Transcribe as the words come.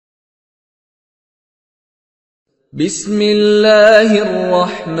بسم اللہ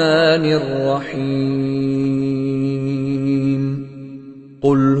الرحمن الرحیم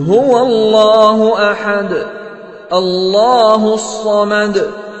قل هو اللہ احد اللہ الصمد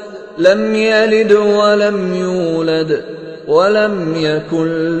لم یلد ولم یولد ولم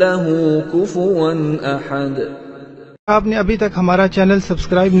یکن له کفوا احد۔ آپ نے ابھی تک ہمارا چینل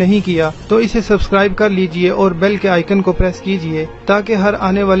سبسکرائب نہیں کیا تو اسے سبسکرائب کر لیجئے اور بیل کے آئیکن کو پریس کیجئے تاکہ ہر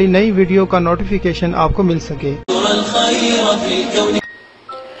آنے والی نئی ویڈیو کا نوٹیفیکیشن آپ کو مل سکے۔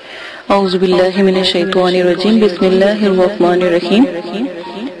 اعوذ باللہ من الشیطان الرجیم، بسم اللہ الرحمن الرحیم۔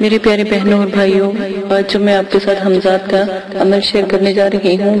 میرے پیارے بہنوں اور بھائیوں، آج جو میں آپ کے ساتھ حمزاد کا عمل شیئر کرنے جا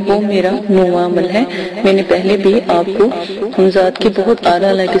رہی ہوں وہ میرا نواں عمل ہے۔ میں نے پہلے بھی آپ کو حمزاد کے بہت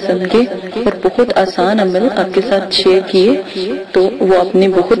اعلیٰ قسم کے اور بہت آسان عمل آپ کے ساتھ شیئر کیے تو وہ آپ نے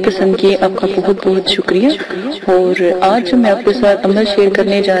بہت پسند کیے، آپ کا بہت بہت شکریہ۔ اور آج جو میں آپ کے ساتھ عمل شیئر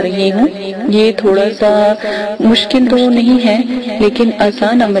کرنے جا رہی ہوں یہ تھوڑا سا مشکل تو نہیں ہے لیکن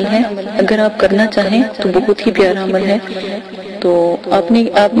آسان عمل ہے، اگر آپ کرنا چاہیں تو بہت ہی پیارا عمل ہے۔ تو آپ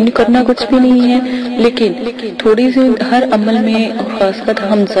نے کرنا کچھ بھی نہیں ہے لیکن تھوڑی سی ہر عمل میں، خاص کر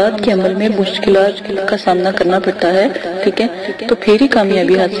حمزاد کے عمل میں مشکلات کا سامنا کرنا پڑتا ہے، ٹھیک ہے، تو پھر ہی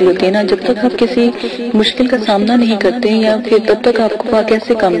کامیابی حاصل ہوتی ہے نا۔ جب تک آپ کسی مشکل کا سامنا نہیں کرتے یا پھر تب تک آپ کو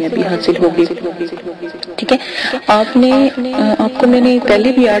کیسے کامیابی حاصل ہوگی، ٹھیک ہے۔ آپ کو میں نے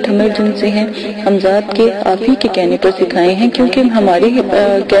پہلے بھی 8 عمل جن سے ہیں حمزاد کے آپ ہی کے کہنے پر سکھائے ہیں، کیونکہ ہمارے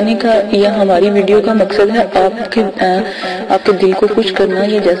کہنے کا یا ہماری ویڈیو کا مقصد ہے آپ کے دل کو خوش کرنا،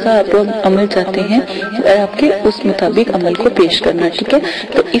 یا جیسا آپ عمل چاہتے ہیں آپ کے اس مطابق عمل کو پیش کرنا، ٹھیک ہے۔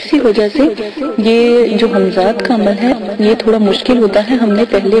 تو اسی وجہ سے یہ جو حمزاد کا عمل ہے یہ تھوڑا مشکل ہوتا ہے۔ ہم نے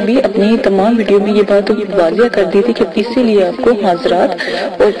پہلے بھی اپنی تمام ویڈیو میں یہ بات واضح کر دی تھی کہ اسی لیے آپ کو حاضرات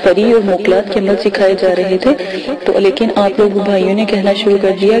اور پری اور موکلات کے عمل سکھائے جا رہے تھے، تو لیکن آپ لوگ بھائیوں نے کہنا شروع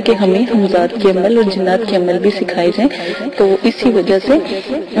کر دیا کہ ہمیں حمزاد کے عمل اور جنات کے عمل بھی سکھائے جائیں، تو اسی وجہ سے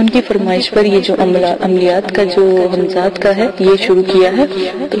ان کی فرمائش پر یہ جو عملیات کا جو حمزاد کا ہے یہ شروع کیا ہے،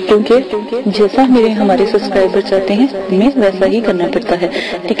 کیونکہ جیسا ہمارے سبسکرائبر چاہتے ہیں ہمیں ویسا ہی کرنا پڑتا ہے،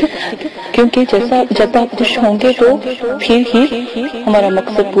 ٹھیک ہے، کیونکہ جب آپ خوش ہوں گے تو پھر ہی ہمارا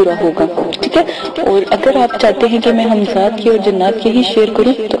مقصد پورا ہوگا، ٹھیک ہے۔ اور اگر آپ چاہتے ہیں کہ میں حمزاد کی اور جنات کے ہی شیئر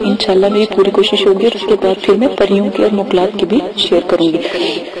کروں تو انشاءاللہ میری پوری کوشش ہوگی، اور اس کے بعد پھر میں پریوں کے اور موکلات کی بھی شیئر کروں گی۔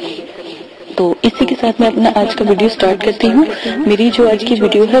 تو اسی کے ساتھ میں اپنا آج کا ویڈیو سٹارٹ کرتی ہوں۔ میری جو آج کی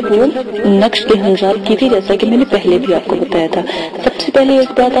ویڈیو ہے وہ نقش کے حمزاد کی تھی، جیسا کہ میں نے پہلے بھی آپ کو بتایا تھا۔ سب سے پہلے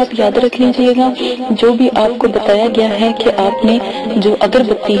ایک بات آپ یاد رکھ لیجئے گا، جو بھی آپ کو بتایا گیا ہے کہ آپ نے جو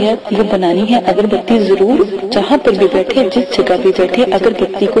اگربتی ہے وہ بنانی ہے، اگربتی ضرور جہاں پر بھی بیٹھے، جس جگہ بھی بیٹھے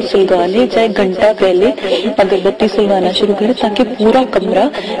اگربتی کو سلگا لے، چاہے گھنٹہ پہلے اگربتی سلگانا شروع کرے تاکہ پورا کمرہ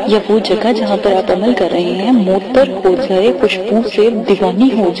یا وہ جگہ جہاں پر آپ عمل کر رہے ہیں معطر ہو جائے، خوشبو سے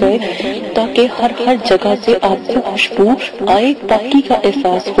دیوانی ہو جائے، تاکہ ہر جگہ سے آپ کو خوشبو آئے، پاکی کا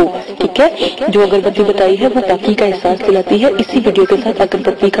احساس ہو، ٹھیک ہے۔ جو اگربتی بتائی ہے وہ پاکی کا احساس دلاتی ہے۔ اسی ویڈیو کے ساتھ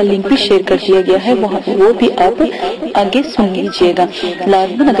اگربتی کا لنک بھی شیئر کر دیا گیا ہے، وہ بھی آپ آگے سن لیجئے گا۔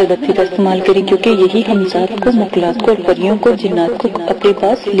 لازماً اگربتی کا استعمال کریں کیونکہ یہی حمزاد کو، موکلات کو اور پریوں کو، جنات کو اپنے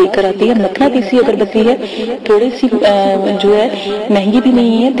پاس لے کر آتی ہے۔ مطلب اسی اگربتی ہے، تھوڑی سی جو ہے مہنگی بھی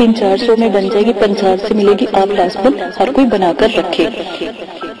نہیں ہے، 300-400 میں بن جائے گی، 50 سے ملے گی۔ آپ لازماً ہر کوئی بنا کر رکھے۔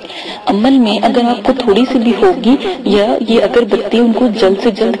 عمل میں اگر آپ کو تھوڑی سی بھی ہوگی یا یہ اگربتی ان کو جلد سے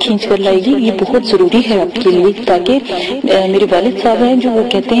جلد کھینچ کر لائے گی، یہ بہت ضروری ہے آپ کے لیے، تاکہ میرے والد صاحب ہیں جو وہ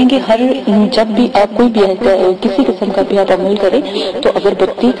کہتے ہیں کہ جب بھی آپ کوئی بھی کسی قسم کا بھی آپ عمل کریں تو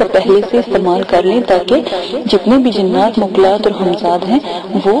اگربتی کا پہلے سے استعمال کر لیں تاکہ جتنے بھی جنات، موکلات اور حمزاد ہیں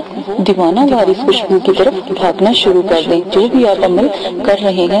وہ دیوانہ وارث خوشبو کی طرف بھاگنا شروع کر دیں۔ جو بھی آپ عمل کر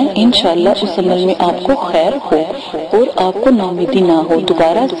رہے ہیں انشاءاللہ اس عمل میں آپ کو خیر ہو اور آپ کو ناامیدی نہ ہو۔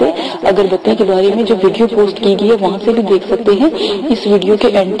 دوبارہ سے اگربتی کے بارے میں جو ویڈیو پوسٹ کی گئی ہے وہاں سے بھی دیکھ سکتے ہیں، اس ویڈیو کے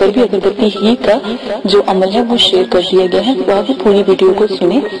اینڈ پر بھی اگربتی ہی کا جو عمل ہے وہ شیئر کر دیا گیا ہے، تو آپ پوری ویڈیو کو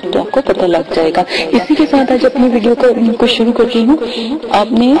سنیں تو آپ کو پتہ لگ جائے گا۔ اسی کے ساتھ آج اپنی ویڈیو کو شروع کرتی ہوں۔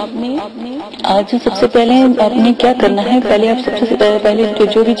 آج سب سے پہلے آپ نے کیا کرنا ہے، پہلے آپ سب سے پہلے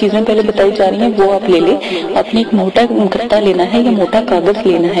جو بھی چیزیں پہلے بتائی جا رہی ہیں وہ آپ لے لیں۔ آپ نے ایک موٹا گتا لینا ہے یا موٹا کاغذ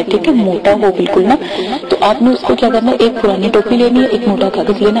لینا ہے، ٹھیک ہے، موٹا ہو بالکل نا، تو آپ نے اس کو کیا کرنا ہے، ایک پرانی ٹوپی لینی ہے، ایک موٹا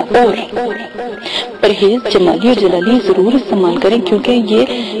کاغذ لینا، اور پرہیز جمالی اور جلالی ضرور استعمال کریں کیونکہ یہ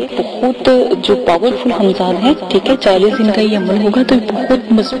بہت جو پاورفل حمزاد ہیں، ٹھیک ہے، 40 دن کا یہ عمل ہوگا تو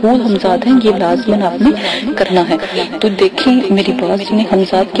بہت مضبوط حمزاد ہیں، یہ لازماً آپ نے کرنا ہے۔ تو دیکھیں میری بات سنیں،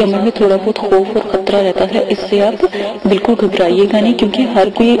 حمزاد کے عمل میں تھوڑا بہت خوف اور خطرہ رہتا ہے، اس سے آپ بالکل گھبرائیے گا نہیں، کیونکہ ہر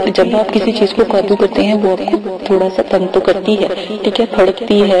کوئی جب آپ کسی چیز کو قابو کرتے ہیں وہ آپ کو تھوڑا سا تنگ تو کرتی ہے، ٹھیک ہے،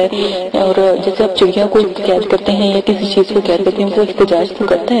 پھڑکتی ہے، اور جیسے آپ چڑیا کو قید کرتے ہیں یا کسی چیز کو قید کرتے ہیں وہ احتجاج تو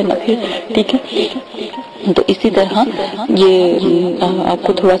کرتا ہے نا پھر، ٹھیک ہے۔ تو اسی طرح یہ آپ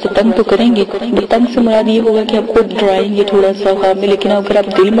کو تھوڑا سا تنگ تو کریں گے، تنگ سے مراد یہ ہوگا کہ آپ کو ڈرائیں گے تھوڑا سا خواب میں، لیکن اگر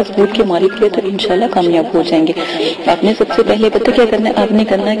آپ دل مضبوط کے مالک ہوئے تو انشاءاللہ کامیاب ہو جائیں گے۔ آپ نے سب سے پہلے پتہ کیا کرنا ہے، آپ نے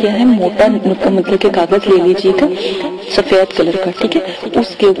کرنا کیا ہے، موٹا مطلب کہ کاغذ لے لیجیے گا سفید کلر کا، ٹھیک ہے،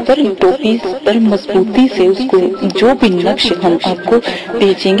 اس کے اوپر ٹوپی پر مضبوطی سے اس کو جو بھی نقش ہم آپ کو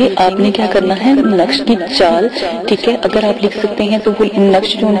بھیجیں گے، آپ نے کیا کرنا ہے، نقش کی چال، ٹھیک ہے، اگر آپ لکھ سکتے ہیں تو وہ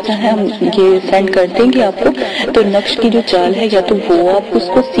نقش جو ہوتا ہے ہم یہ سینڈ کر دیں گے آپ کو، تو نقش کی جو چال ہے یا تو وہ آپ اس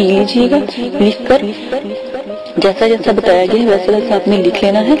کو سی لیجیے گا لکھ کر، جیسا جیسا بتایا گیا ہے ویسا ویسا آپ نے لکھ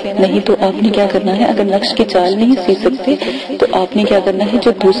لینا ہے، نہیں تو آپ نے کیا کرنا ہے، اگر نقش کی چال نہیں سی سکتے تو آپ نے کیا کرنا ہے،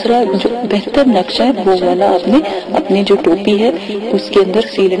 جو دوسرا جو بہتر نقشہ ہے وہ والا آپ نے اپنی جو ٹوپی ہے اس کے اندر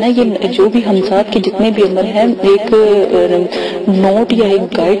سی لینا۔ یہ جو بھی حمزات کے جتنے بھی عمل ہیں ایک نوٹ یا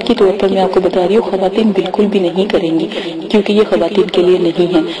ایک گائیڈ کے طور پر میں آپ کو بتا رہی ہوں، خواتین بالکل بھی نہیں کریں گی کیونکہ یہ خواتین کے لیے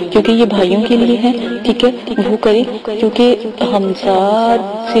نہیں ہے، کیونکہ یہ بھائیوں کے لیے ہے، ٹھیک ہے، وہ کریں، کیونکہ حمزات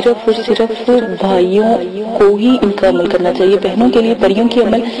صرف اور صرف بھائیوں کو ہی ان کا عمل کرنا چاہیے، بہنوں کے لیے پریوں کے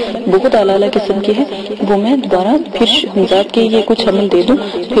عمل بہت اعلیٰ اعلیٰ قسم کے ہیں، وہ میں دوبارہ پھر حمزات کے یہ کچھ عمل دے دوں،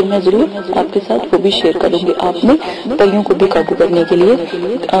 پھر میں ضرور آپ کے ساتھ وہ بھی شیئر کروں گی۔ آپ نے پریوں کو بھی قابو کرنے کے لیے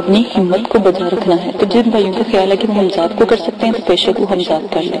اپنی ہمت کو بجا رکھنا ہے، تو جن بھائیوں کا خیال ہے کہ وہ حمزات کو کر سکتے ہیں تو بے شک وہ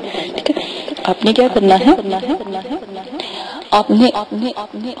حمزات کر لیں، ٹھیک ہے۔ آپ نے کیا کرنا ہے، آپ نے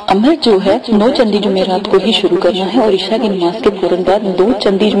عمل جو ہے 9 چندی جمعرات کو ہی شروع کرنا ہے، اور عشاء کی نماز کے فوراً بعد 2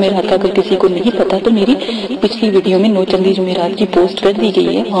 چندی جمعرات کا، اگر کسی کو نہیں پتا تو میری پچھلی ویڈیو میں 9 چندی جمعرات کی پوسٹ کر دی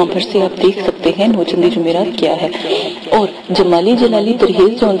گئی ہے، وہاں پر سے آپ دیکھ سکتے ہیں 9 چندی جمعرات کیا ہے، اور جمالی جلالی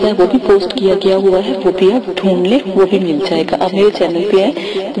پرہیز جو ہوتا ہے وہ بھی پوسٹ کیا گیا ہوا ہے، وہ بھی آپ ڈھونڈ لیں، وہ بھی مل جائے گا۔ آپ میرے چینل پہ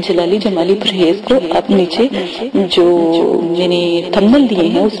آئے تو جلالی جمالی پرہیز کو آپ نیچے جو میں نے تھمبنیل دیے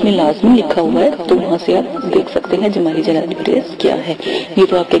ہیں اس میں لازمی لکھا ہوا ہے، تو وہاں سے آپ دیکھ سکتے ہیں جمالی جلالی پرہیز کیا ہے۔ یہ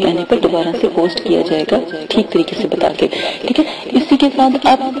تو آپ کے کہنے پر دوبارہ سے پوسٹ کیا جائے گا ٹھیک طریقے سے بتا کے، ٹھیک ہے۔ اسی کے ساتھ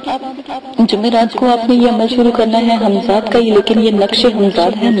آپ جمعرات کو آپ نے یہ عمل شروع کرنا ہے حمزات کا، لیکن یہ نقش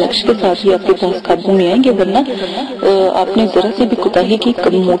حمزات ہے، نقش کے ساتھ ہی آپ کے پاس قابو میں آئیں گے، ورنہ آپ نے ذرا سے بھی کوتاہی کی،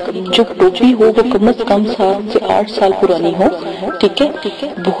 جو ٹوپی ہو وہ کم از کم 7 سے 8 سال پرانی ہو، ٹھیک ہے،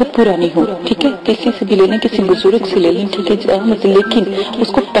 بہت پرانی ہو، ٹھیک ہے، کسی سے بھی لے لیں، کسی بزرگ سے لے لیں، ٹھیک ہے، لیکن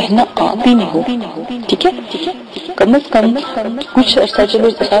اس کو پہنا آپ ہی نہیں ہو، ٹھیک ہے، کم از کم کچھ عرصہ، چلو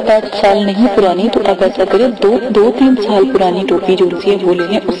 7-8 سال نہیں پرانی تو آپ ایسا کریں 2-3 سال پرانی ٹوپی جو ہے وہ لے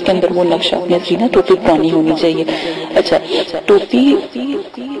لیں، اس کے اندر وہ نقشہ اپنے سینا، ٹوپی پرانی ہونی چاہیے۔ اچھا، ٹوپی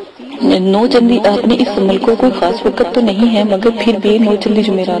 9 چندی آپ نے اس عمل کو کوئی خاص وقت تو نہیں ہے، مگر پھر بھی 9 چندی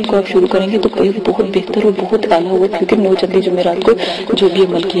جمعرات کو آپ شروع کریں گے تو بہت بہتر اور بہت اعلیٰ ہوگا، کیونکہ 9 چندی جمعرات کو جو بھی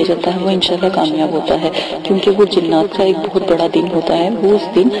عمل کیا جاتا ہے وہ انشاءاللہ کامیاب ہوتا ہے، کیونکہ وہ جنات کا ایک بہت بڑا دن ہوتا ہے، وہ اس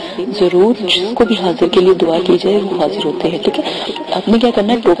دن ضرور جس کو بھی حاضر کے لیے دعا کی جائے وہ حاضر ہوتے ہیں، ٹھیک ہے۔ آپ نے کیا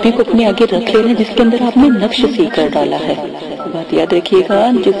کرنا ہے، ٹوپی کو اپنے آگے رکھ لینا جس کے اندر آپ نے نقش سی کر ڈالا ہے، بات یاد رکھیے گا،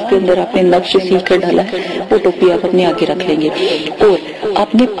 جس کے اندر آپ نے نقش سی کر ڈالا ہے وہ ٹوپی آپ اپنے آگے رکھ لیں گے، اور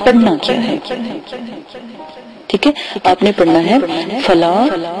آپ نے پڑھنا کیا ہے، ٹھیک ہے، آپ نے پڑھنا ہے فلاں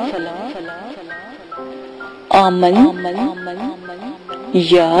آمن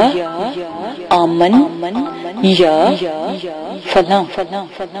یا آمن یا فلاں۔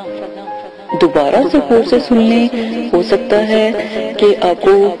 دوبارہ سے غور سے سن لیں، ہو سکتا ہے کہ آپ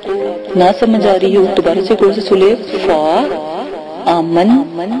کو نہ سمجھ آ رہی ہو، دوبارہ سے غور سے سن لیں، فا آمن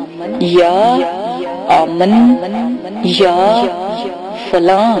یا آمن یا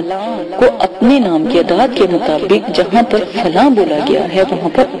فلاں کو اپنے نام کی اعداد کے مطابق جہاں پر فلاں بولا گیا ہے وہاں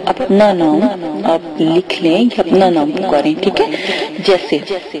پر اپنا نام آپ لکھ لیں یا اپنا نام پکاریں، ٹھیک ہے۔ جیسے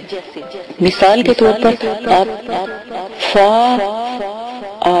مثال کے طور پر آپ فا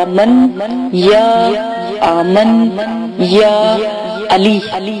آمن یا آمن یا علی،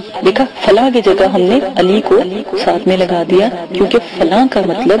 دیکھا فلاں کی جگہ ہم نے علی کو ساتھ میں لگا دیا، کیونکہ فلاں کا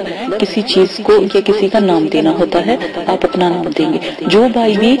مطلب کسی چیز کو یا کسی کا نام دینا ہوتا ہے، آپ اپنا نام دیں گے۔ جو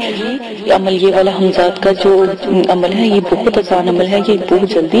بھائی بھی عمل یہ والا حمزات کا جو عمل ہے یہ بہت آسان عمل ہے، یہ بہت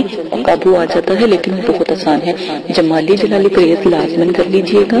جلدی قابو آ جاتا ہے، لیکن بہت آسان ہے۔ جمالی جلالی پرہیز لازمن کر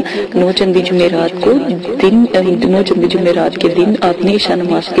لیجئے گا۔ 9 چندی جمعرات کو 9 چندی جمعرات کے دن آپ نے عشاء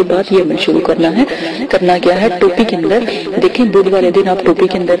نماز کے بعد یہ عمل شروع کرنا ہے۔ کرنا کیا ہے، ٹوپی کے اندر دیکھیں بدھ والے دن آپ ٹوپی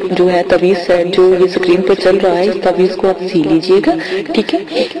کے اندر جو ہے تعویذ جو یہ اسکرین پر چل رہا ہے اس تعویذ کو آپ سی لیجئے گا، ٹھیک ہے۔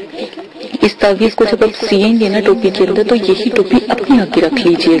 اس تعویذ کو جب آپ سیئیں گے نا ٹوپی کے اندر تو یہی ٹوپی اپنے آگے رکھ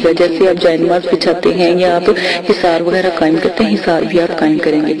لیجئے گا. جیسے آپ جائے نماز بچھاتے ہیں یا آپ حصار وغیرہ قائم کرتے ہیں، حصار بھی آپ قائم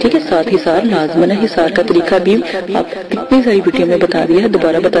کریں گے. ٹھیک ہے، ساتھ حصار لازمن ہے. حصار کا طریقہ بھی آپ اتنی ساری ویڈیو میں بتا دیا ہے،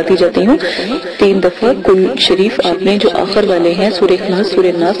 دوبارہ بتاتی جاتی ہوں. 3 دفعہ کل شریف آپ نے جو آخر والے ہیں سورہ اخلاص،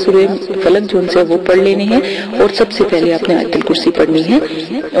 سورہ ناس، سورہ فلق جو ان سے وہ پڑھ لینے ہیں، اور سب سے پہلے آپ نے آیت الکرسی پڑھنی ہے.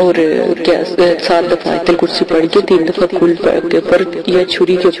 اور 7 دفعہ آیت الکرسی پڑھ کے 3 دفعہ کل کے اوپر یا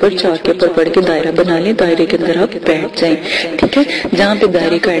چھری کے اوپر چاک کے اوپر پڑھ کے دائرہ بنا لیں. دائرے کے اندر آپ بیٹھ جائیں. ٹھیک ہے، جہاں پہ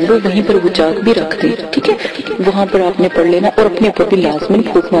دائرے کا اینڈ ہو وہیں پر وہ چاک بھی رکھ دیں. ٹھیک ہے، وہاں پر آپ نے پڑھ لینا اور اپنے اوپر بھی لازمن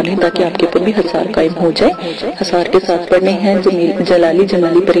پھونک مار لیں تاکہ آپ کے اوپر بھی حصار قائم ہو جائے. حصار کے ساتھ پڑھنے ہیں، جلالی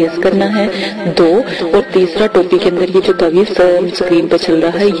پرہیز کرنا ہے 2. اور تیسرا ٹوپی کے اندر یہ جو تعویذ اسکرین پہ چل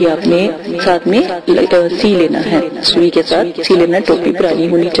رہا ہے یہ آپ نے ساتھ میں سی لینا ہے، سوئی کے ساتھ سی لینا. ٹوپی پرانی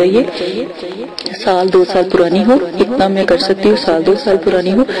ہونی چاہیے، 1-2 سال پرانی ہو، اتنا میں کر سکتی ہوں. 1-2 سال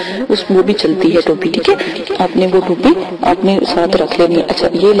پرانی ہو وہ بھی چلتی ہے ٹوپی. ٹھیک ہے، آپ نے وہ ٹوپی آپ نے ساتھ رکھ لینی ہے. اچھا،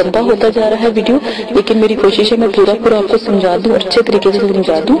 یہ لمبا ہوتا جا رہا ہے ویڈیو، لیکن میری کوشش ہے میں پورا آپ کو سمجھا دوں، اچھے طریقے سے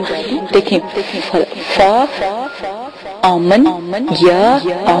سمجھا دوں. دیکھیں، فا آمن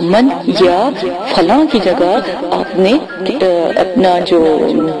یا فلاں کی جگہ آپ نے اپنا جو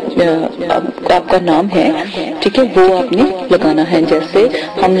آپ کا نام ہے، ٹھیک ہے، وہ آپ نے لگانا ہے. جیسے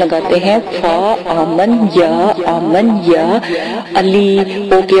ہم لگاتے ہیں فا آمن یا علی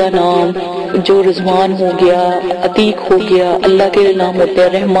ہو گیا نام، جو رضوان ہو گیا، عتیق ہو گیا، اللہ کے نام ہوتے ہیں،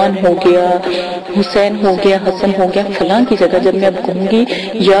 رحمان ہو گیا، حسین ہو گیا، حسن ہو گیا. فلاں کی جگہ جب میں اب کہوں گی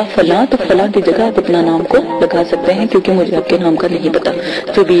یا فلاں تو فلاں کی جگہ آپ اپنا نام کو لگا سکتے ہیں، کیونکہ مجھے آپ کے نام کا نہیں پتا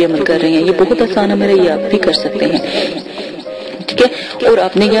جو بھی عمل کر رہے ہیں. یہ بہت آسان ہے میرا، یہ آپ بھی کر سکتے ہیں. ٹھیک ہے، اور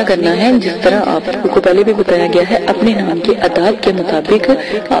آپ نے کیا کرنا ہے، جس طرح آپ کو پہلے بھی بتایا گیا ہے، اپنے نام کے اعداد کے مطابق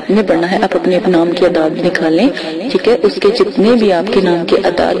آپ نے پڑھنا ہے. آپ اپنے نام کے اعداد نکالیں. ٹھیک ہے، اس کے جتنے بھی آپ کے نام کے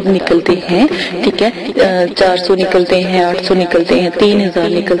اعداد نکلتے ہیں، ٹھیک ہے، 400 نکلتے ہیں، 800 نکلتے ہیں، 3000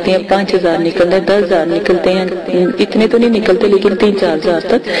 نکلتے ہیں، 5000 نکلتے ہیں، 10,000 نکلتے ہیں. اتنے تو نہیں نکلتے لیکن 3-4 ہزار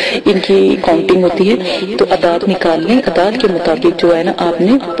تک ان کی کاؤنٹنگ ہوتی ہے. تو اعداد نکال لیں. اعداد کے مطابق جو ہے نا آپ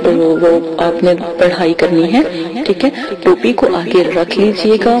نے پڑھائی کرنی ہے. ٹھیک ہے، ٹوپی کو آگے رکھ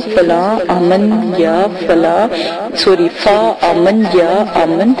لیجئے گا. فلاں آمن یا فلاں فا آمن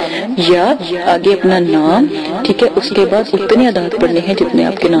یا آگے اپنا نام. ٹھیک ہے، اس کے بعد اتنے اعداد پڑھنے ہیں جتنے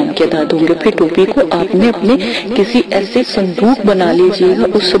آپ کے نام کے اعداد ہوں گے. پھر ٹوپی کو آپ نے اپنے کسی ایسے صندوق بنا لیجئے گا،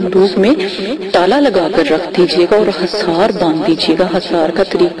 اس صندوق میں تالا لگا کر رکھ دیجئے گا اور حصار باندھ دیجئے گا. حصار کا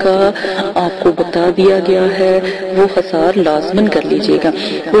طریقہ آپ کو بتا دیا گیا ہے، وہ حصار لازمن کر لیجئے گا.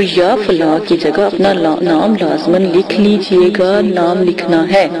 اور یا فلاں کی جگہ اپنا نام لازمن لکھ لیجئے گا. نام لکھنا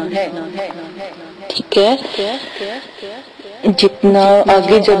ہے. ٹھیک ہے، جتنا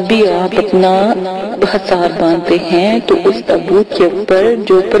آگے جب بھی آپ اپنا حصار باندھتے ہیں تو اس تابوت کے اوپر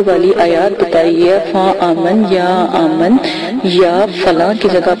جو اوپر والی آیات بتائی ہے، فا آمن یا فلاں کی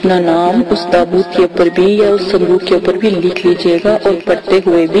جگہ اپنا نام اس تابوت کے اوپر بھی یا اس صندوق کے اوپر بھی لکھ لیجئے گا. اور پڑھتے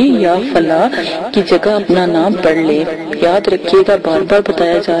ہوئے بھی یا فلاں کی جگہ اپنا نام پڑھ لیں. یاد رکھیے گا، بار بار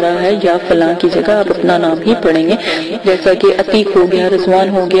بتایا جا رہا ہے، یا فلاں کی جگہ آپ اپنا نام ہی پڑھیں گے. جیسا کہ عتیق ہو گیا، رضوان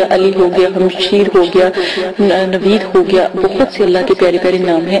ہو گیا، علی ہو گیا، ہمشیر ہو گیا، نوید ہو گیا، بہت سے اللہ کے پیارے پیارے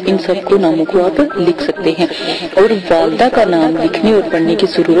نام ہیں. ان سب کو ناموں کو آپ لکھ سکتے ہیں. اور والدہ کا نام لکھنے اور پڑھنے کی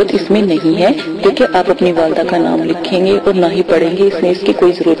ضرورت اس میں نہیں ہے، کیونکہ آپ اپنی والدہ کا نام لکھیں گے اور نہ ہی پڑھیں گے، اس میں اس کی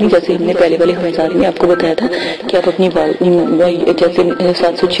کوئی ضرورت نہیں. جیسے ہم نے پہلے والے حمزاد میں آپ کو بتایا تھا کہ آپ اپنی جیسے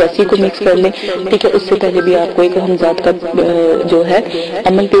 786 کو مکس کر لیں. ٹھیک ہے، اس سے پہلے بھی آپ کو ایک حمزاد کا جو ہے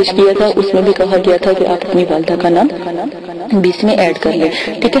عمل پیش کیا تھا، اس میں بھی کہا گیا تھا کہ آپ اپنی والدہ کا نام بھی اس میں ایڈ کر لیں.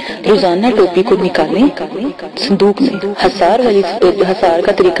 ٹھیک ہے، روزانہ ٹوپی کو نکالیں صندوق میں. حصار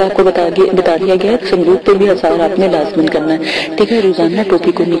کا طریقہ آپ کو بتا دیا گیا ہے. صندوق پہ بھی حصار آپ نے لازمن کرنا ہے. ٹھیک ہے، روزانہ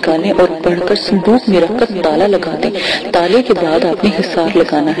ٹوپی کو نکالیں اور پڑھ کر صندوق میں رکھ کر تالا لگا دیں. تالے کے بعد آپ نے حصار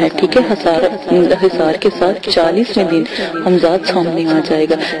لگانا ہے. ٹھیک ہے، حصار کے ساتھ 40ویں دن حمزاد سامنے آ جائے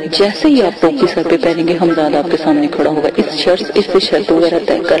گا. جیسے ہی آپ ٹوپی سر پہ پہنیں گے حمزاد آپ کے سامنے کھڑا ہوگا. اس سے شرط وغیرہ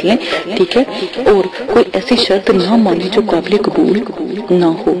طے کر لیں. ٹھیک ہے، اور کوئی ایسی شرط نہ مانے جو قابل قبول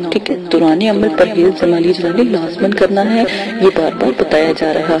نہ ہو. ٹھیک ہے، دوران عمل پرہیز جمالی جلالی لازمن کرنا ہے. یہ بار بار بتایا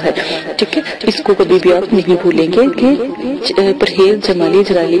جا رہا ہے. ٹھیک ہے، اس کو کبھی بھی آپ نہیں بھولیں گے کہ پرہیز جمالی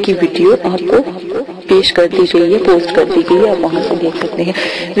جلالی کی ویڈیو آپ کو پیش کر دی گئی ہے، پوسٹ کر دی گئی ہے. آپ وہاں سے دیکھ سکتے ہیں.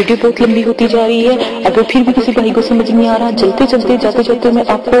 ویڈیو بہت لمبی ہوتی جا رہی ہے. اگر پھر بھی کسی بھائی کو سمجھ نہیں آ رہا، جاتے میں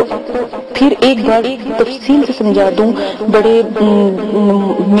آپ کو پھر ایک بار تفصیل سے سمجھا دوں. بڑے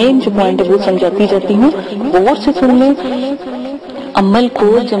مین جو پوائنٹ ہے وہ سمجھاتی جاتی ہوں، غور سے سن لیں. عمل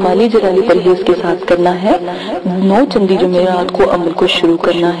کو جمالی جلالی پرہیز کے ساتھ کرنا ہے. 9 چندی جمعرات کو عمل کو شروع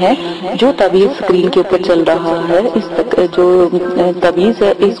کرنا ہے. جو تعویذ اسکرین کے اوپر چل رہا ہے، اس تک جو تعویذ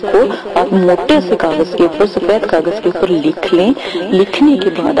ہے اس کو آپ موٹے سے کاغذ کے اوپر، سفید کاغذ کے اوپر لکھ لیں. لکھنے کے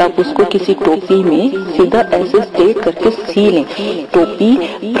بعد آپ اس کو کسی ٹوپی میں سیدھا ایسے اسٹیک کر کے سی لیں. ٹوپی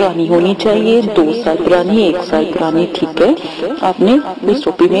پرانی ہونی چاہیے، 2 سال پرانی، 1 سال پرانی، ٹھیک ہے. آپ نے اس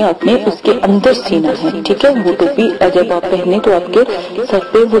ٹوپی میں آپ نے اس کے اندر سینا ہے، ٹھیک ہے. وہ ٹوپی جب آپ پہنے تو آپ کے سر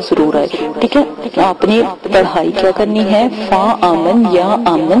پہ وہ ضرور آئے، ٹھیک ہے. آپ نے پڑھائی کیا کرنی ہے؟ فا آمن یا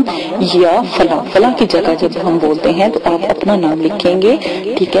آمن یا فلاں. فلاں کی جگہ جب ہم بولتے ہیں تو آپ اپنا نام لکھیں گے،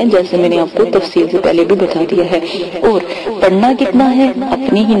 ٹھیک ہے، جیسے میں نے آپ کو تفصیل سے پہلے بھی بتا دیا ہے. اور پڑھنا کتنا ہے؟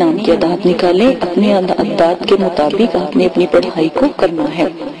 اپنے ہی نام کے اعداد نکالیں. اپنے اعداد کے مطابق آپ نے اپنی پڑھائی کو کرنا ہے.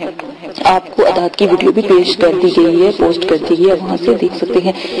 آپ کو اعداد کی ویڈیو بھی پیش کر دی گئی ہے، پوسٹ کر دی گئی ہے، وہاں سے دیکھ سکتے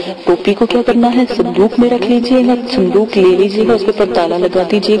ہیں. ٹوپی کو کیا کرنا ہے؟ صندوق میں رکھ لیجئے گا. صندوق لے لیجئے گا، اس کے اوپر تالا لگا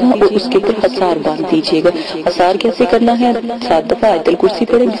دیجئے گا اور اس کے اوپر حصار باندھ دیجئے گا. حصار کیسے کرنا ہے؟ 7 دفعہ آیت الکرسی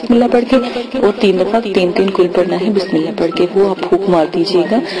پڑھے بسم اللہ پڑھ کے، اور 3 دفعہ 3 کل پڑھنا ہے بسم اللہ پڑھ کے. وہ آپ پھونک مار دیجئے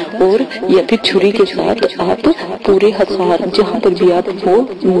گا اور یا پھر چھری کے ساتھ آپ پورے حصار جہاں پر بھی آپ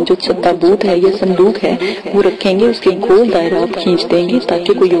وہ جو تابوت ہے یا صندوق ہے وہ رکھیں گے، اس کے گول دائرہ آپ کھینچ دیں گے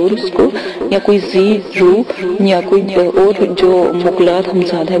تاکہ کوئی اور اس کو یا کوئی روح یا کوئی اور جو مغلات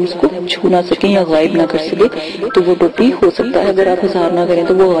ہمزاد ہے اس کو چھو نہ سکیں یا غائب نہ کر سکے. تو وہ ٹوپی ہو سکتا ہے اگر آپ حصار نہ کریں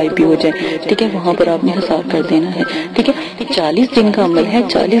تو وہ غائب بھی ہو جائے، ٹھیک ہے. وہاں پر آپ نے حصار کر دینا ہے، ٹھیک ہے. 40 دن کا عمل ہے،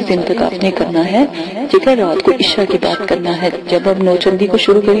 40 دن تک آپ نے کرنا ہے، ٹھیک ہے. رات کو عشاء کی بات کرنا ہے. جب آپ 9 چندی کو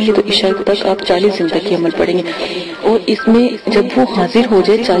شروع کریں گے تو عشاء تک آپ 40 دن تک یہ عمل پڑھیں گے. اور اس میں جب وہ حاضر ہو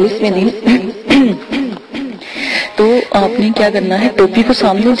جائے 40ویں دن تو آپ نے کیا کرنا ہے؟ ٹوپی کو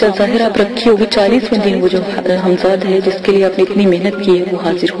سامنے ظاہر آپ رکھی ہوگی. 40ویں دن وہ جو حمزاد ہے جس کے لیے آپ نے اتنی محنت کی ہے وہ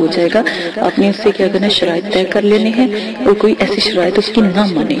حاضر ہو جائے گا. آپ نے اس سے کیا کرنا ہے؟ شرائط طے کر لینے ہیں اور کوئی ایسی شرائط اس کی نہ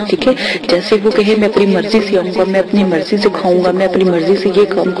مانے، ٹھیک ہے. جیسے وہ کہے میں اپنی مرضی سے آؤں گا، میں اپنی مرضی سے کھاؤں گا، میں اپنی مرضی سے یہ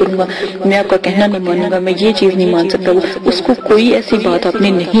کام کروں گا، میں آپ کا کہنا نہیں مانوں گا، میں یہ چیز نہیں مان سکتا. اس کو کوئی ایسی بات آپ نے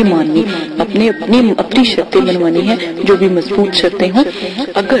نہیں ماننی. اپنی شرطیں بنوانی ہے جو بھی مضبوط شرطیں ہوں.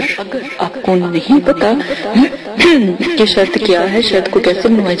 اگر آپ کو نہیں پتا کہ شرط کیا ہے، شرط کو کیسے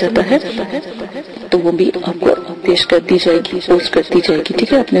بنوایا جاتا ہے، تو وہ بھی آپ کو پیش کر دی جائے گی، پوسٹ کر دی جائے گی،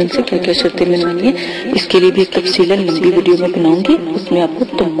 ٹھیک ہے. آپ نے ان سے کیا کیا شرطیں بنوانی ہے اس کے لیے بھی ایک تفصیل لمبی ویڈیو میں بناؤں گی. اس میں آپ کو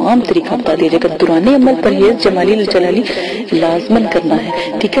تمام طریقہ بتا دیا جائے گا. دوران عمل پرہیز جمالی جلالی لازمن کرنا ہے،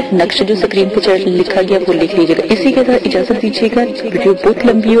 ٹھیک ہے. نقش جو اسکرین پہ لکھا گیا وہ لکھ لیجیے گا. اسی کے ساتھ اجازت دیجیے گا، ویڈیو بہت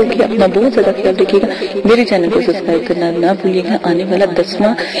لمبی ہوگی، اپنا بہت زیادہ خیال رکھیے گا. میرے چینل کو سبسکرائب کرنا نہ بھولیے گا. آنے والا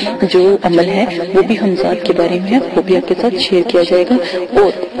 10واں جو عمل ہے وہ بھی حمزاد کے بارے میں ہے، وہ بھی آپ کے ساتھ شیئر کیا جائے گا.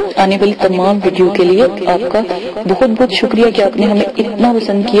 اور آنے والی تمام ویڈیو کے لیے آپ کا بہت بہت شکریہ کہ آپ نے ہمیں اتنا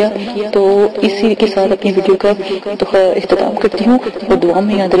پسند کیا. تو اسی کے ساتھ اپنی ویڈیو کا اختتام کرتی ہوں. اور دعا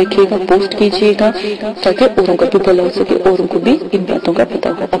میں یاد رکھیے گا، پوسٹ کیجیے گا تاکہ اوروں کا بھی بھلا ہو سکے، اوروں کو بھی ان باتوں کا پتہ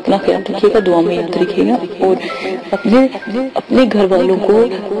ہو. اپنا خیال رکھیے گا، دعا میں یاد رکھیے گا. اور اپنے گھر والوں کو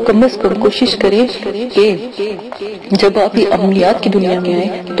کم از کم کوشش کریں کہ جب آپ یہ عملیات کی دنیا میں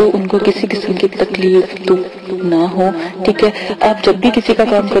آئے تو ان کو کسی قسم کی تکلیف تو نہ ہو، ٹھیک ہے. آپ جب بھی کسی کا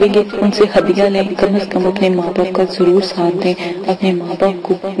کام کریں گے ان سے ہدیہ لیں، کم از کم اپنے ماں باپ کا ضرور ساتھ دیں. اپنے ماں باپ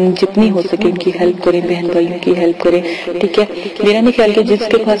کو جتنی ہو سکے ان کی ہیلپ کریں، بہن بھائیوں کی ہیلپ کریں، ٹھیک ہے. میرا نہیں خیال کہ جس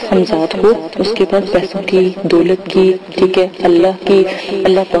کے پاس حمزاد ہو اس کے پاس پیسوں کی، دولت کی، ٹھیک ہے،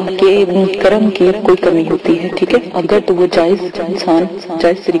 اللہ پاک کے کرم کی کوئی کمی ہوتی ہے، ٹھیک ہے. اگر تو وہ جائز انسان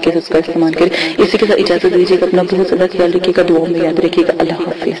جائز طریقے سے اس کا استعمال کرے. اسی کے ساتھ اجازت دیجیے گا. اپنا بہت زیادہ خیال رکھیے گا، دعاؤں میں یاد رکھیے گا. اللہ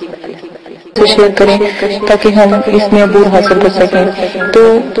حافظ. شیئر کریں تاکہ ہم اس میں عبور حاصل کر سکیں. تو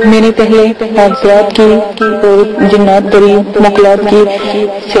میں نے پہلے حادثات کی اور جنات پری مخلوقات کی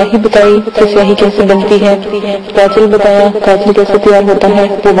سیاہی بتائی کہ سیاہی کیسے بنتی ہے. کاجل بتایا کاجل کیسے تیار ہوتا ہے.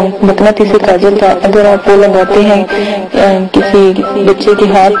 وہ مقناطیسی کاجل تھا. اگر آپ وہ لگاتے ہیں کسی بچے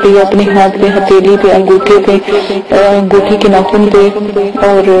کے ہاتھ پہ یا اپنے ہاتھ پہ، ہتھیلی پہ، انگوٹھے پہ، انگوٹھی کے ناخن پہ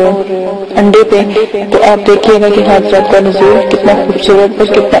اور انڈے پہ، تو آپ دیکھیے گا کہ حادثات کا نزول کتنا خوبصورت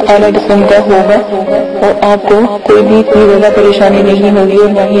اور کتنا اعلیٰ قسم کا ہوگا. اور آپ کو کوئی بھی اتنی زیادہ پریشانی نہیں ہوگی اور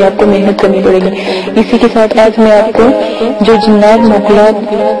نہ ہی آپ کو محنت کرنی پڑے گی. اسی کے ساتھ آج میں آپ کو جو جنات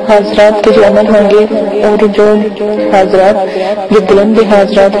مخلوقات حاضرات کے جو عمل ہوں گے اور جو حاضرات جو بلند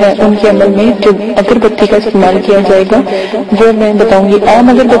حاضرات ہیں ان کے عمل میں جو اگربتی کا استعمال کیا جائے گا وہ میں بتاؤں گی. عام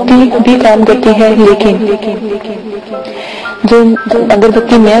اگربتی بھی کام کرتی ہے لیکن جو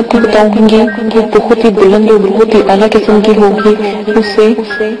اگربتی میں آپ کو بتاؤں گی وہ بہت ہی بلند اور بہت ہی اعلیٰ قسم کی ہوگی. اس سے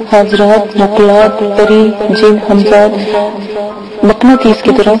حاضرات مخلوقات پری جن حمزاد مقناطیس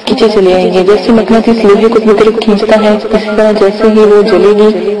کی طرف کھینچے چلے آئیں گے. جیسے مقناطیس لوہے کو اپنی طرف کھینچتا ہے اس طرح جیسے ہی وہ جلے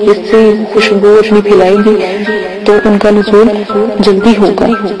گی، جس سے خوشبو روشنی پھیلائے گی تو ان کا نزول جلدی ہوگا.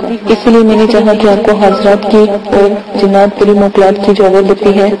 اس لیے میں نے چاہا کہ آپ کو حاضرات کی اور جنات پوری موکلات کی جو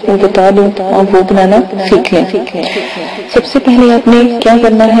اگربتی ہے وہ بتا دوں، آپ وہ بنانا سیکھ لیں. سب سے پہلے آپ نے کیا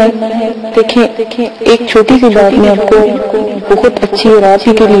کرنا ہے، دیکھیں ایک چھوٹی سی بات میں آپ کو بہت اچھی اور آپ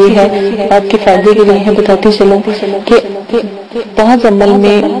ہی کے لیے ہے، آپ کے فائدے کے لیے ہے، بتاتی چلوں کہ بعض عمل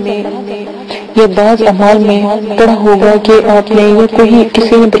میں یا بعض اعمال میں پڑھا ہوگا کہ آپ نے یا کوئی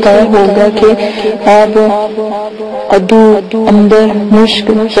کسی نے بتایا ہوگا کہ آپ ادو، عنبر،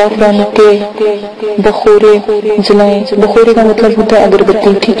 مشک، زعفران کے بخورے جلائیں. بخورے کا مطلب ہوتا ہے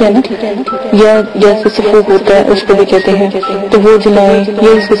اگربتی، ٹھیک ہے نا، یا جیسے سفوف ہوتا ہے اس کو بھی کہتے ہیں، تو وہ جلائیں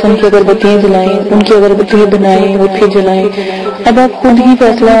یا اس قسم کی اگربتیاں جلائیں، ان کی اگربتیاں بنائیں اور پھر جلائیں. اب آپ خود ہی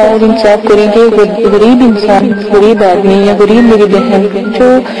فیصلہ اور انصاف کریں گے. غریب انسان، غریب آدمی یا غریب میری بہن جو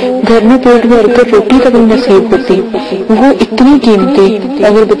گھر میں پیٹ بھر کر روٹی تک نصیب ہوتی، وہ اتنی قیمتی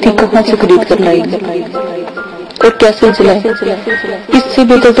اگربتی کہاں سے خرید کر لائے گی اور کیسے جلائے؟ اس سے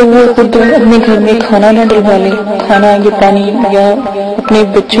بہتر تو وہ خود اپنے گھر میں کھانا نہ ڈلوا لے، کھانا یا پانی یا اپنے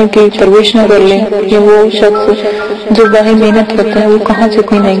بچوں کی پرورش نہ کر لے. یا وہ شخص جو باہر محنت کرتا ہے وہ کہاں سے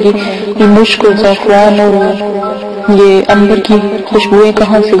اتنی مہنگی یہ مشک اور زعفران اور یہ عنبر کی خوشبوئیں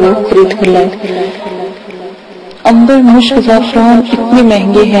کہاں سے وہ خرید کر لائے؟ عنبر، مشک، زعفران اتنے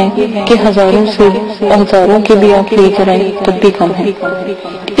مہنگے ہیں کہ ہزاروں سے ہزاروں کے بھی آپ لے کر آئیں تب بھی کم ہے.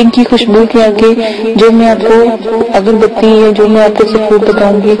 ان کی خوشبو کے آگے جو میں آپ کو اگربتی یا جو میں آپ کو سفور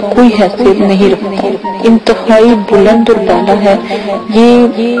بتاؤں گی کوئی حیثیت نہیں رکھتا. انتہائی بلند اور بالا ہے، یہ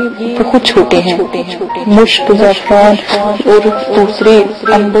بہت چھوٹے ہیں. مشک، زعفران اور دوسرے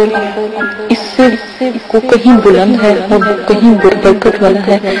عنبر اس سے وہ کہیں بلند ہے اور کہیں برکت والا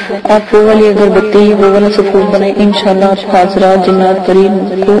ہے. آپ وہ والی اگربتی، وہ والا سفور بنائیں، انشاءاللہ آپ حاضرات جنات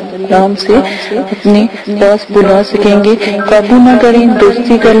قریب کو آرام سے اپنے پاس بلا سکیں گے. قابو نہ کریں،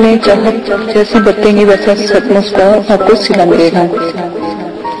 دوستی کر لیں، چاہت جیسی برتیں گے ویسا سچ مسکا آپ کو سلا ملے گا.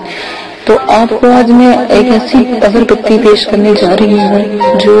 تو آپ کو آج میں ایک ایسی اگربتی پیش کرنے جا رہی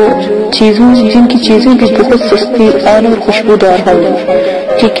ہوں جو چیزوں جن کی چیزیں بھی بہت سستی اور خوشبودار ہوں.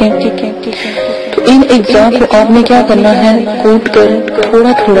 ٹھیک ہے، تو ان اجزاء کو آپ نے کیا کرنا ہے، کوٹ کر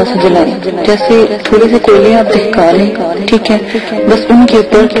تھوڑا تھوڑا سا جلائیں. جیسے تھوڑے سے کوئلے آپ دہکا لیں، ٹھیک ہے، بس ان کے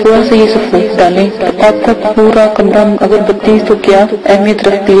اوپر تھوڑا سا یہ سفوف ڈالیں تو آپ کا پورا کمرہ، اگربتی تو کیا اہمیت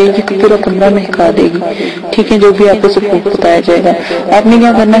رکھتی ہے، یہ پورا کمرہ مہکا دے گی. ٹھیک ہے، جو بھی آپ کو سفوف بتایا جائے گا. آپ نے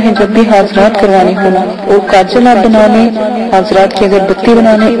کیا کرنا ہے، جب بھی حاضرات کروانی ہونا اور کاجل آپ بنا لیں، حاضرات کی اگربتی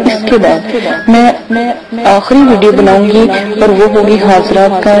بنا لیں. اس کے بعد میں آخری ویڈیو بناؤں گی اور وہ ہوگی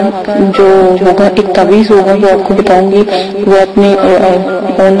حاضرات کا جو ہوگا ایک تعویذ ہوگا، وہ آپ کو بتاؤں گی. وہ اپنے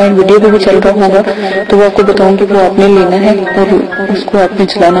آن لائن ویڈیو بھی چل رہا ہوگا تو وہ آپ کو بتاؤں گی، وہ آپ نے لینا ہے اور اس کو آپ نے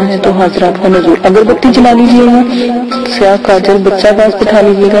چلانا ہے. تو حاضرات کا نزول اگربتی چلا لیجیے گا، سیاہ کاجل بچہ پاس بٹھا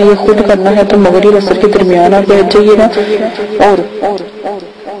لیجیے گا. یہ خود کرنا ہے تو مغرب عصر کے درمیان آپ بیٹھ جائیے گا اور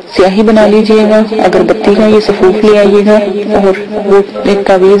سیاہی بنا لیجیے گا. اگربتی کا یہ سفوف لے آئیے گا اور وہ ایک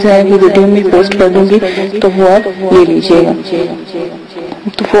تعویذ ہے، وہ ویڈیو میں پوسٹ کر دوں گی تو وہ آپ لے لیجیے گا.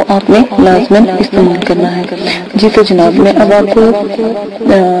 تو وہ آپ نے لازماً استعمال کرنا ہے. جی تو جناب میں اب آپ کو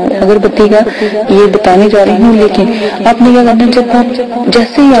اگربتی کا یہ بتانے جا رہی ہوں، لیکن آپ نے کیا کرنا ہے، جب آپ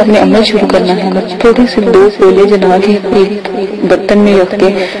جیسے ہی آپ نے عمل شروع کرنا ہے تھوڑے سے 2 کوئلے جلا کے ایک برتن میں رکھ کے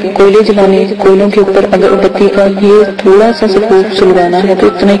کوئلے جلانے، کوئلوں کے اوپر اگربتی کا یہ تھوڑا سا سفوف سلوانا ہے تو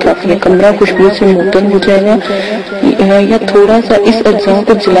اتنا ہی کافی ہے. کمرہ خوشبو سے معطر ہو جائے گا. یا تھوڑا سا اس اجزاء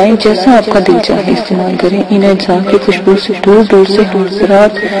کو جلائیں، جیسا آپ کا دل چاہے استعمال کریں. ان اجزاء کی خوشبو سے دور دور سے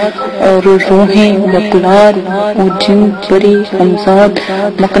حاضرات اور روحیں، مقلار اور جن پری حمزاد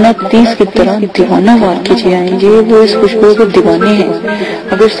مقناطیس کی طرح دیوانہ وار کیجیے آئیں گے. وہ اس خوشبو کے دیوانے ہیں.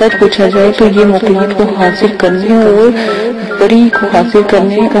 اگر سچ پوچھا جائے تو یہ مقلات کو حاصل کرنے اور پری کو حاصل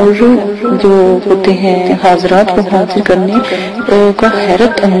کرنے اور جو ہوتے ہیں حاضرات کو حاصل کرنے کا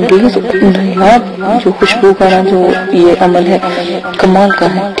حیرت انگیز نایاب جو خوشبو کا جو یہ عمل ہے کمال کا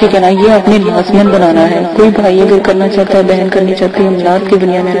ہے. ٹھیک ہے نا، یہ آپ نے لازماً بنانا ہے. کوئی بھائی اگر کرنا چاہتا ہے، بہن کرنی چاہتی ہے، املاک کی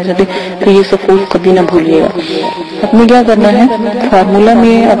دنیا میں رہنا چاہتے تو یہ سفوف کبھی نہ بھولیے گا. آپ نے کیا کرنا ہے، فارمولہ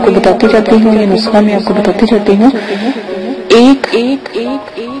میں آپ کو بتاتی جاتی ہوں، یہ نسخہ میں آپ کو بتاتی جاتی ہوں. ایک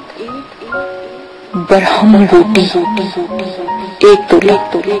برہم روٹی 1 تولا.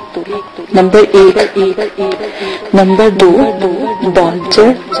 نمبر 1. نمبر 2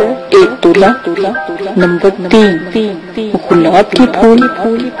 بالچر 1 تولا. نمبر 3 گلاب کے پھول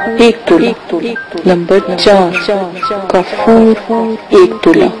 1 تولا. نمبر 4 کافور 1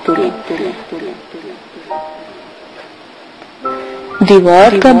 تولا.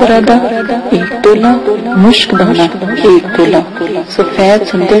 دیوار کا برادہ 1 تولا. مشک دانا 1 تولا. سفید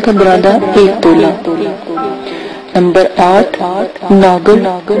سندے کا برادہ 1 تولا. نمبر 8 ناگل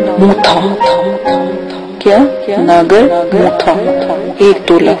موتھا کیا ناگر موتھا 1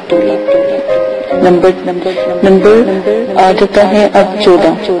 تولہ. نمبر آ جاتا ہے اب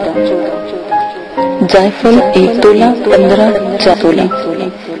 14. جائفل 1 تولہ 15 4 تولہ.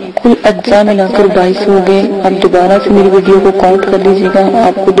 کل اجزاء ملا کر 22 ہو گئے. اب دوبارہ سے میری ویڈیو کو کاؤنٹ کر لیجیے گا.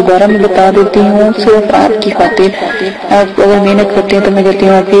 آپ کو دوبارہ میں بتا دیتی ہوں صرف آپ کی خاطر. آپ اگر محنت کرتے ہیں تو میں کہتی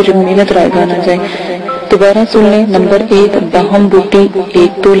ہوں پھر محنت رائے نہ جائے. دوبارہ سن لیں. نمبر 1 باہم بوٹی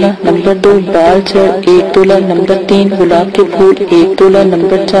 1 تولہ. نمبر 2 بال چڑ 1 تولہ. نمبر 3 گلاب کے پھول 1 تولہ.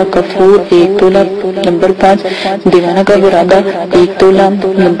 نمبر 4 کفور 1 تولہ. نمبر 5 دیوانہ کا برادہ 1 تولہ.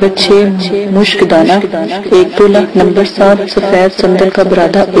 نمبر 6 مشک دانہ 1 تولہ. نمبر 7 سفید سندل کا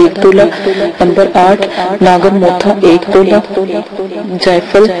برادہ 1 تولہ. نمبر 8 ناگر موتھا 1 تولہ.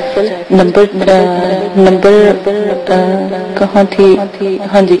 جائفل نمبر کہاں تھی؟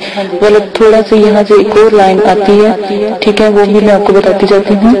 ہاں جی غلط، تھوڑا سا یہاں سے ایک اور لائن آتی ہے، ٹھیک ہے، وہ بھی میں آپ کو بتاتی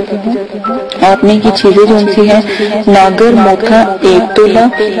جاتی ہوں. آپ نے کی چیزیں جو سی ہیں، ناگر موتھا 1 تولہ.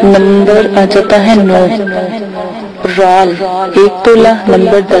 نمبر آ جاتا ہے 9. رال 1 تولہ.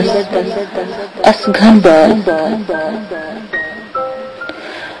 نمبر 10 اسگھن بال.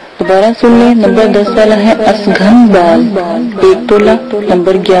 دوبارہ سن لیں. نمبر 10 والا ہے اسگھن بال 1 تولہ.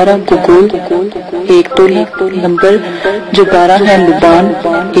 نمبر 11 گگول 1 تولہ. نمبر جو 12 ہے لبان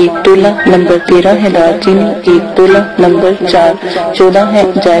 1 تولہ. نمبر 13 ہے دار چینی 1 تولہ. نمبر 14 ہے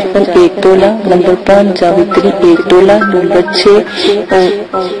جائفل 1 تولہ. نمبر 5 جاوتری 1 تولہ. نمبر 6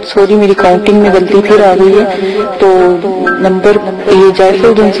 سوری میری کاؤنٹنگ میں غلطی پھر آ گئی ہے، تو نمبر یہ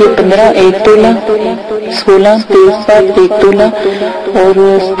جائفل جو سے 15 1 تولہ. 16 تیزپات 1 تولہ. اور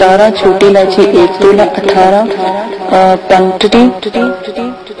 17 چھوٹی الائچی 1 تولہ. 18 پنٹری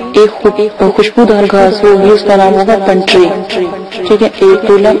ایک خوشبودار گھاس ہوگی، اس کا نام ہوگا پنٹری، ٹھیک ہے، 1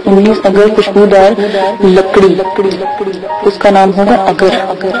 تولہ. 19 اگر خوشبودار لکڑی، اس کا نام ہوگا اگر.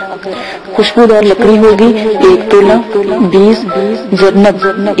 خوشبودار لکڑی ہوگی 1 تولہ. 20 زرنب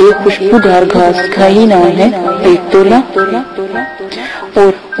ایک خوشبودار گھاس کا ہی نام ہے 1 تولہ.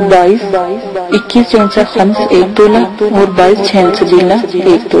 اور 21 چینسا خمس 1 تولہ. اور 22 چھین سبیلہ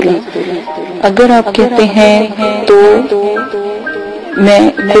 1 تولہ. اگر آپ کہتے ہیں تو میں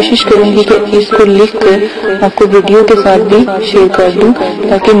کوشش کروں گی کہ اس کو لکھ کر آپ کو ویڈیو کے ساتھ بھی شیئر کر دوں،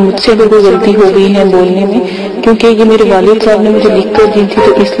 تاکہ مجھ سے اگر کوئی غلطی ہو گئی ہے بولنے میں، کیونکہ یہ میرے والد صاحب نے مجھے لکھ کر دی تھی،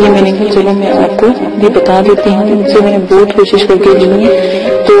 تو اس لیے میں نے کہا چلو میں آپ کو بھی بتا دیتی ہوں. مجھ سے میں نے بہت کوشش کر کے لی ہے،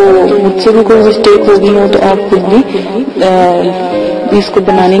 تو مجھ سے بھی کوئی مسٹیک ہو گئی ہو تو آپ خود بھی اس کو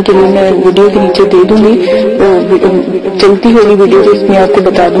بنانے کے لیے میں ویڈیو کے نیچے دے دوں گی، چلتی ہوگی ویڈیو تو اس میں آپ کو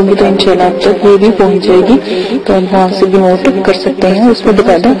بتا دوں گی، تو انشاءاللہ آپ تک یہ بھی پہنچ جائے گی، تو آپ وہاں سے بھی نوٹ کر سکتے ہیں. اس میں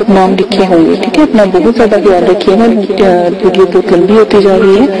باقاعدہ نام لکھے ہوں گے، ٹھیک ہے. اپنا بہت زیادہ خیال رکھیے گا، ویڈیو بہت لمبی ہوتی جا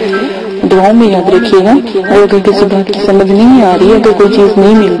رہی ہے. دعاؤں میں یاد رکھیے گا، اور اگر کسی بات کی سمجھ نہیں آ رہی ہے، اگر کوئی چیز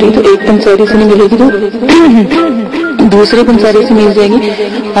نہیں مل رہی تو ایک پنساری سے نہیں ملے گی تو دوسرے پنساری سے مل جائے گی.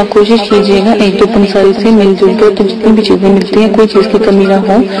 آپ کوشش کیجیے گا 1-2 پنساری سے مل جل کر، تو جتنی بھی چیزیں ملتی ہیں کوئی چیز کی کمی نہ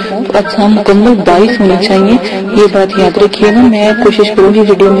ہو. تو اقسام مکمل 22 ہونے چاہیے، یہ بات یاد رکھیے گا. میں کوشش کروں گی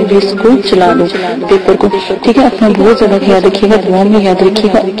ویڈیو میں بھی اس کو چلا دوں پیپر کو، ٹھیک ہے. اپنا بہت زیادہ خیال رکھیے گا، دعاؤں میں یاد رکھیے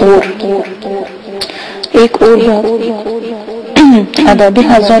گا. اور ایک اور بات، آداب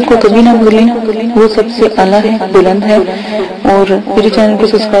حضرات کو کبھی نہ بھولیں، وہ سب سے اعلیٰ ہے، بلند ہے. اور میرے چینل کو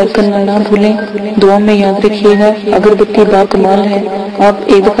سبسکرائب کرنا نہ بھولیں. دعا میں یاد رکھیے گا، اگربتی با کمال ہے، آپ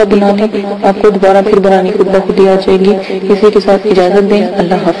ایک دفعہ بنا لیں، آپ کو دوبارہ پھر بنانے خود بخود آ جائے گی. اسی کے ساتھ اجازت دیں.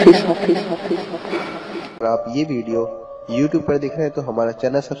 اللہ حافظ. اگر آپ یہ ویڈیو YouTube پر دیکھ رہے ہیں تو ہمارا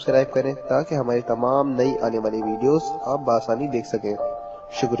چینل سبسکرائب کریں، تاکہ ہماری تمام نئی آنے والی ویڈیوز آپ بآسانی دیکھ سکیں.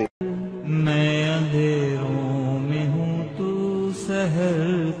 شکریہ. میں اندھیروں میں ہوں تو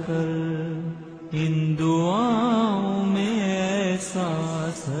سحر کر، ان دعاؤں میں ایسا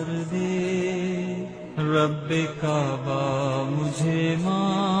اثر دے، رب کعبہ مجھے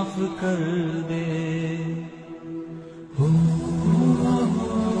معاف کر دے.